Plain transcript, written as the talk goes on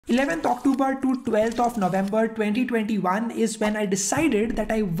11th October to 12th of November 2021 is when I decided that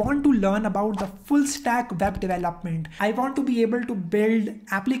I want to learn about the full stack web development. I want to be able to build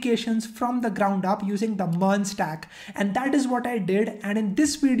applications from the ground up using the mern stack, and that is what I did. And in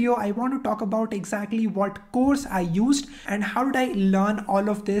this video I want to talk about exactly what course I used and how did I learn all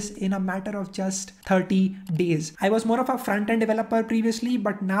of this in a matter of just 30 days. I was more of a front-end developer previously,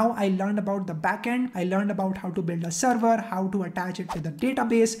 but now I learned about the backend. I learned about how to build a server, how to attach it with a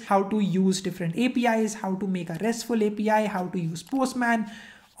database, how to use different APIs, how to make a RESTful API, how to use Postman,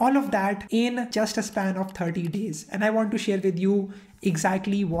 all of that in just a span of 30 days. And I want to share with you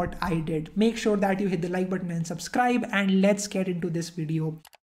exactly what I did. Make sure that you hit the like button and subscribe, and let's get into this video.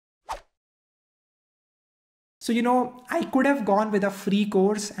 So, I could have gone with a free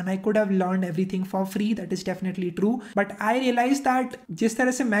course and I could have learned everything for free. That is definitely true. But I realized that जिस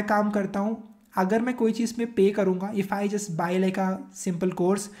तरह से मैं काम करता हूँ, अगर मैं कोई चीज़ में पे करूँगा, if I just buy like a simple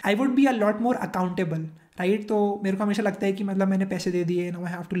course, I would be a lot more accountable. Right तो मेरे को हमेशा लगता है कि मतलब मैंने पैसे दे दिए, now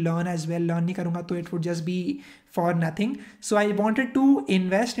I have to learn as well. Learn नहीं करूँगा तो it would just be for nothing. So I wanted to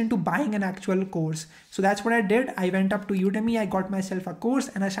invest into buying an actual course. So that's what I did. I went up to Udemy, I got myself a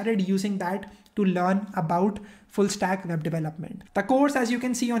course and I started using that to learn about full stack web development. The course, as you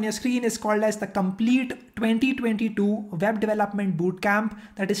can see on your screen, is called as the Complete 2022 Web Development Bootcamp,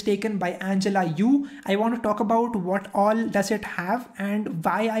 that is taken by Angela Yu. I want to talk about what all does it have and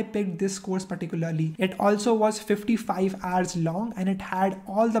why I picked this course particularly. It also was 55 hours long and it had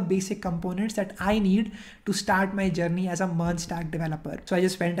all the basic components that I need to start my journey as a mern stack developer. So I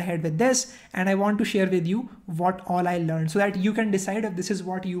just went ahead with this and I want to share with you what all I learned so that you can decide if this is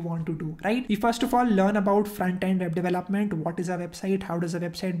what you want to do, right? We first of all learn about front-end web development. What is a website? How does a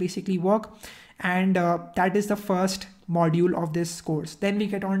website basically work? And that is the first module of this course. Then we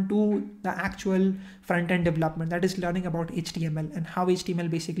get on to the actual front-end development, that is learning about HTML and how HTML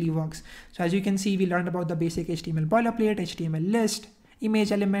basically works. So as you can see, we learned about the basic HTML boilerplate, HTML list,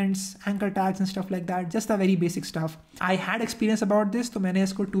 image elements, anchor tags and stuff like that, just the very basic stuff. I had experience about this, तो मैंने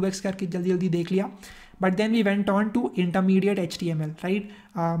इसको 2x करके जल्दी देख लिया. But then we went on to intermediate HTML, right?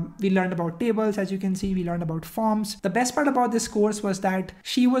 We learned about tables, as you can see, we learned about forms. The best part about this course was that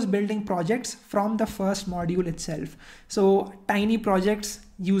she was building projects from the first module itself. So tiny projects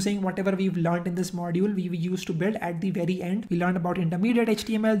using whatever we've learned in this module, we used to build at the very end. We learned about intermediate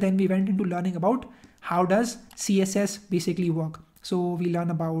HTML, then we went into learning about how does CSS basically work. So we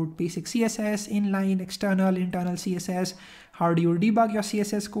learn about basic CSS, inline, external, internal CSS. How do you debug your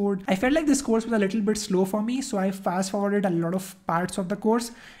CSS code? I felt like this course was a little bit slow for me, so I fast forwarded a lot of parts of the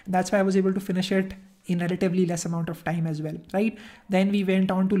course. That's why I was able to finish it in relatively less amount of time as well, right? Then we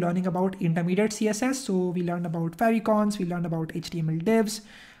went on to learning about intermediate CSS. So we learned about favicons, we learned about HTML divs,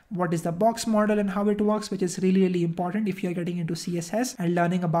 what is the box model and how it works, which is really important if you're getting into CSS, and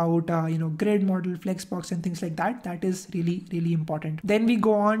learning about grid model, flexbox and things like that. That is really important. Then we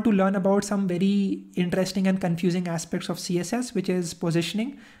go on to learn about some very interesting and confusing aspects of CSS, which is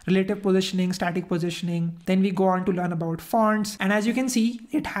positioning, relative positioning, static positioning. Then we go on to learn about fonts, and as you can see,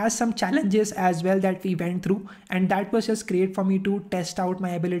 it has some challenges as well that we went through, and that was just great for me to test out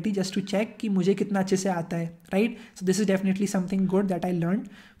my ability, just to check कि मुझे कितना अच्छे से आता है, right? So this is definitely something good that I learned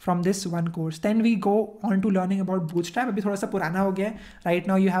from this one course. Then we go on to learning about Bootstrap. अभी थोड़ा सा पुराना हो गया. Right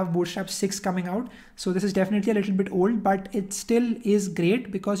now you have Bootstrap 6 coming out. So this is definitely a little bit old, but it still is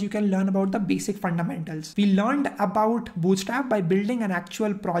great because you can learn about the basic fundamentals. We learned about Bootstrap by building an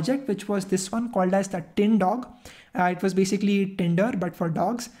actual project, which was this one called as the Tin Dog. It was basically Tinder, but for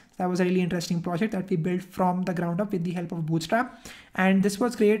dogs. That was a really interesting project that we built from the ground up with the help of Bootstrap. And this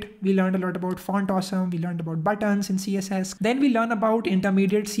was great. We learned a lot about font awesome. We learned about buttons in CSS. Then we learn about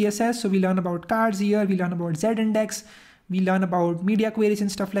intermediate CSS. So we learn about cards here. We learn about Z-index. We learn about media queries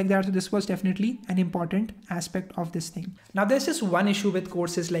and stuff like that. So this was definitely an important aspect of this thing. Now there's just one issue with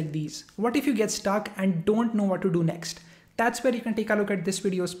courses like these. What if you get stuck and don't know what to do next? That's where you can take a look at this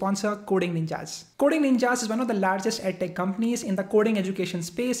video's sponsor, Coding Ninjas. Coding Ninjas is one of the largest edtech companies in the coding education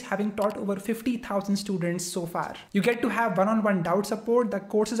space, having taught over 50,000 students so far. You get to have one-on-one doubt support. The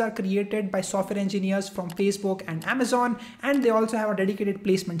courses are created by software engineers from Facebook and Amazon, and they also have a dedicated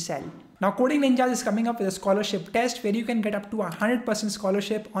placement cell. Now, Coding Ninjas is coming up with a scholarship test where you can get up to 100%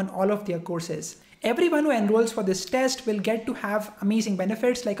 scholarship on all of their courses. Everyone who enrolls for this test will get to have amazing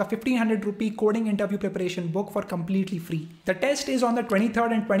benefits like a 1500 rupee coding interview preparation book for completely free. The test is on the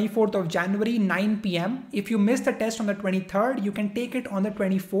 23rd and 24th of January, 9 p.m. If you miss the test on the 23rd, you can take it on the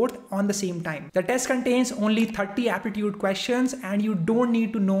 24th on the same time. The test contains only 30 aptitude questions and you don't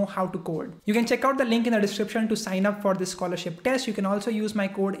need to know how to code. You can check out the link in the description to sign up for this scholarship test. You can also use my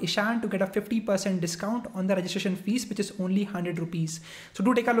code Ishan to get a 50% discount on the registration fees, which is only 100 rupees. So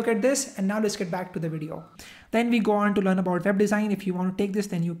do take a look at this, and now let's get back to the video. Then we go on to learn about web design. If you want to take this,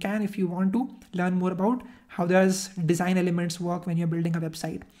 then you can. If you want to learn more about how does design elements work when you're building a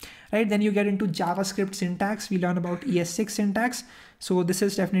website, right? Then you get into JavaScript syntax. We learn about ES6 syntax. So this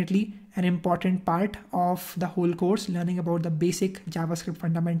is definitely an important part of the whole course, learning about the basic JavaScript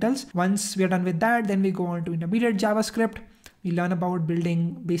fundamentals. Once we are done with that, then we go on to intermediate JavaScript. We learn about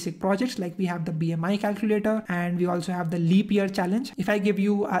building basic projects, like we have the BMI calculator, and we also have the leap year challenge. If I give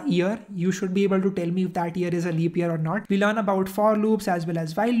you a year, you should be able to tell me if that year is a leap year or not. We learn about for loops as well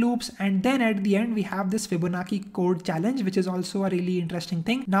as while loops. And then at the end, we have this Fibonacci code challenge, which is also a really interesting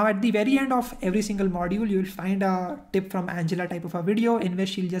thing. Now at the very end of every single module, you will find a tip from Angela type of a video in which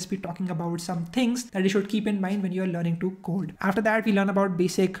she'll just be talking about some things that you should keep in mind when you're learning to code. After that, we learn about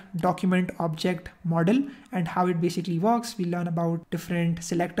basic document object model and how it basically works. We learn about different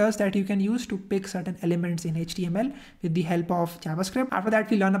selectors that you can use to pick certain elements in HTML with the help of JavaScript. After that,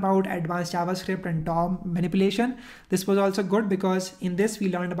 we learn about advanced JavaScript and DOM manipulation. This was also good because in this we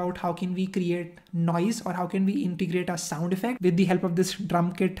learned about how can we create noise or how can we integrate a sound effect with the help of this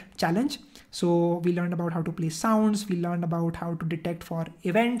drum kit challenge. So we learned about how to play sounds. We learned about how to detect for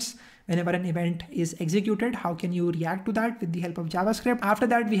events. Whenever an event is executed, how can you react to that with the help of JavaScript? After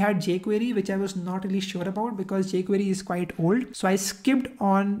that, we had jQuery, which I was not really sure about because jQuery is quite old. So I skipped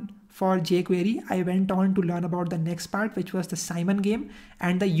on for jQuery. I went on to learn about the next part, which was the Simon game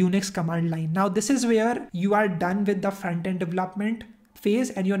and the Unix command line. Now this is where you are done with the front-end development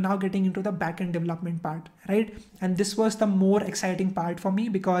phase and you're now getting into the backend development part, right? And this was the more exciting part for me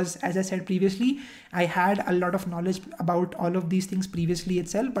because, as I said previously, I had a lot of knowledge about all of these things previously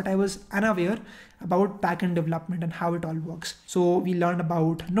itself, but I was unaware about backend development and how it all works. So we learned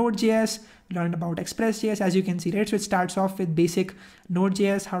about NodeJS, learned about ExpressJS, as you can see, right? So it starts off with basic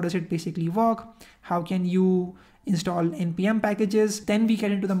NodeJS. How does it basically work? How can you install npm packages? Then we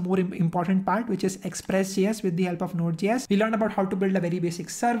get into the more important part, which is ExpressJS with the help of Node.js. We learned about how to build a very basic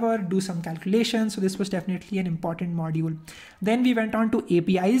server, do some calculations. So this was definitely an important module. Then we went on to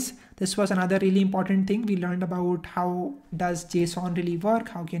APIs. This was another really important thing. We learned about how does JSON really work?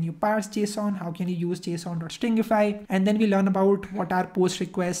 How can you parse JSON? How can you use JSON.stringify? And then we learn about what are post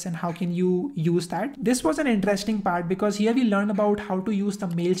requests and how can you use that. This was an interesting part because here we learned about how to use the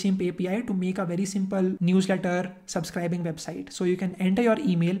MailChimp API to make a very simple newsletter subscribing website. So you can enter your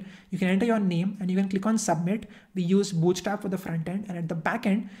email, you can enter your name, and you can click on submit. We use Bootstrap for the front end, and at the back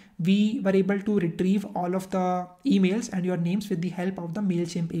end, we were able to retrieve all of the emails and your names with the help of the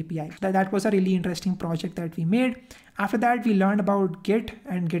MailChimp API. That was a really interesting project that we made. After that, we learned about Git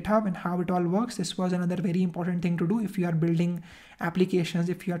and GitHub and how it all works. This was another very important thing to do if you are building applications,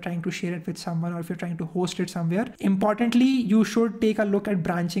 if you are trying to share it with someone, or if you're trying to host it somewhere. Importantly, you should take a look at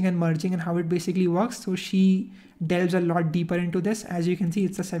branching and merging and how it basically works. So she delves a lot deeper into this. As you can see,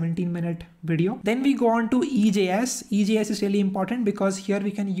 it's a 17-minute video. Then we go on to EJS. EJS is really important because here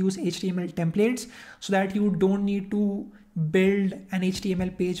we can use HTML templates so that you don't need to build an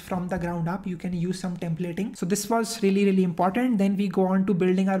HTML page from the ground up. You can use some templating. So this was really, really important. Then we go on to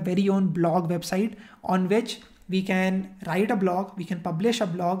building our very own blog website on which we can write a blog, we can publish a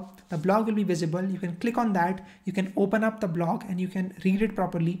blog, the blog will be visible, you can click on that, you can open up the blog and you can read it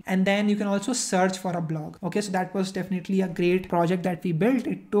properly, and then you can also search for a blog. Okay, so that was definitely a great project that we built.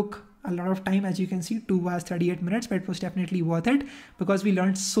 It took a lot of time, as you can see, 2 hours 38 minutes, but it was definitely worth it because we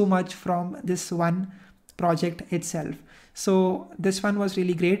learned so much from this one project itself. So this one was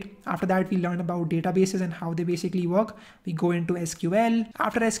really great. After that, we learned about databases and how they basically work. We go into SQL.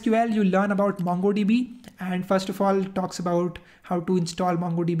 After SQL, you learn about MongoDB. And first of all, it talks about how to install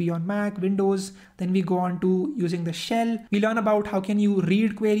MongoDB on Mac, Windows. Then we go on to using the shell. We learn about how can you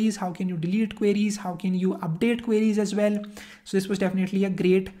read queries, how can you delete queries, how can you update queries as well. So this was definitely a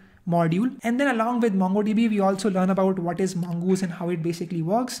great module. And then along with MongoDB, we also learn about what is Mongoose and how it basically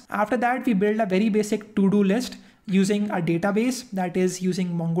works. After that, we build a very basic to-do list using a database that is using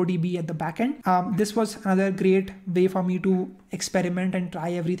MongoDB at the backend. This was another great way for me to experiment and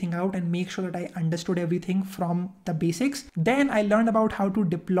try everything out and make sure that I understood everything from the basics. Then I learned about how to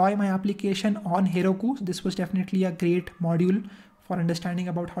deploy my application on Heroku. This was definitely a great module for understanding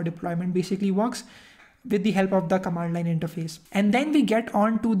about how deployment basically works. with the help of the command line interface. And then we get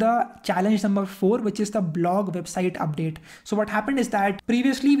on to the challenge number 4, which is the blog website update. So what happened is that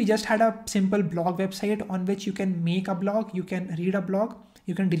previously we just had a simple blog website on which you can make a blog, you can read a blog,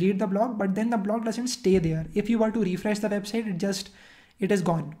 you can delete the blog, but then the blog doesn't stay there. If you were to refresh the website, it is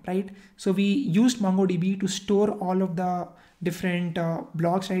gone, right? So we used MongoDB to store all of the different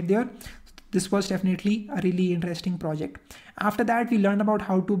blogs right there. This was definitely a really interesting project. After that, we learned about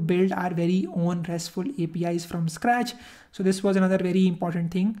how to build our very own RESTful APIs from scratch. So this was another very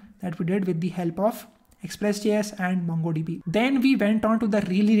important thing that we did with the help of ExpressJS and MongoDB. Then we went on to the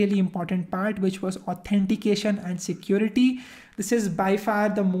really important part, which was authentication and security. This is by far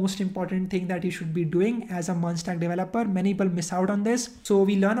the most important thing that you should be doing as a MERN stack developer. Many people miss out on this. So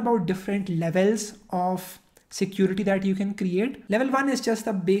we learn about different levels of security that you can create. Level 1 is just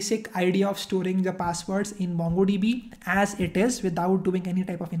the basic idea of storing the passwords in MongoDB as it is without doing any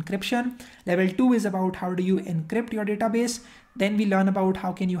type of encryption. Level 2 is about how do you encrypt your database. Then we learn about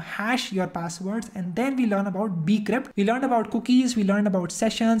how can you hash your passwords, and then we learn about bcrypt. We learned about cookies, we learned about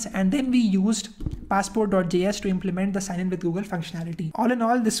sessions, and then we used passport.js to implement the sign in with Google functionality. All in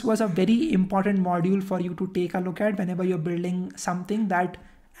all, this was a very important module for you to take a look at whenever you're building something that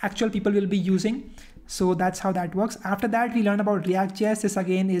actual people will be using. So that's how that works. After that, we learned about ReactJS. This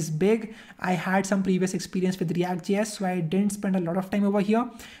again is big. I had some previous experience with ReactJS, so I didn't spend a lot of time over here,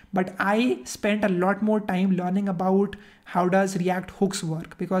 but I spent a lot more time learning about how does React hooks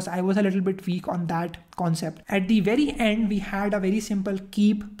work, because I was a little bit weak on that concept. At the very end, we had a very simple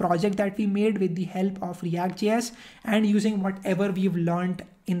keep project that we made with the help of ReactJS and using whatever we've learned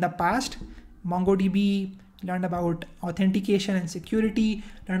in the past. MongoDB, learned about authentication and security,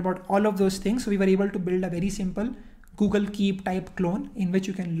 learned about all of those things. So we were able to build a very simple Google Keep type clone in which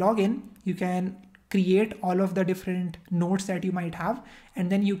you can log in, you can create all of the different nodes that you might have,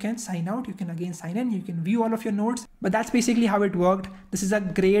 and then you can sign out, you can again sign in, you can view all of your nodes. But that's basically how it worked. This is a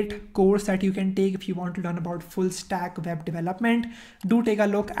great course that you can take if you want to learn about full stack web development. Do take a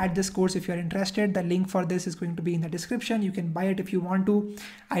look at this course if you're interested. The link for this is going to be in the description. You can buy it if you want to.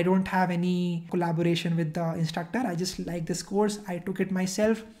 I don't have any collaboration with the instructor. I just like this course. I took it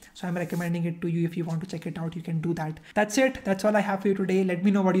myself, so I'm recommending it to you. If you want to check it out, you can do that. That's it. That's all I have for you today. Let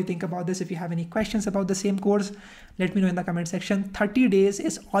me know what you think about this. If you have any questions about the same course, let me know in the comment section. 30 days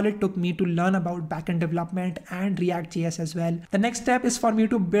is all it took me to learn about backend development and ReactJS as well. The next step is for me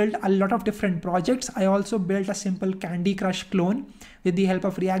to build a lot of different projects. I also built a simple Candy Crush clone with the help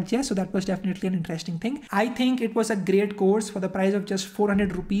of ReactJS. So that was definitely an interesting thing. I think it was a great course. For the price of just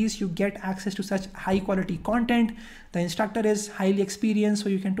 400 rupees, you get access to such high quality content. The instructor is highly experienced, so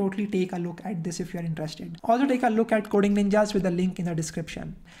you can totally take a look at this if you're interested. Also take a look at Coding Ninjas with the link in the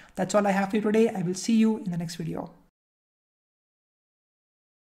description. That's all I have for you today. I will see you in the next video.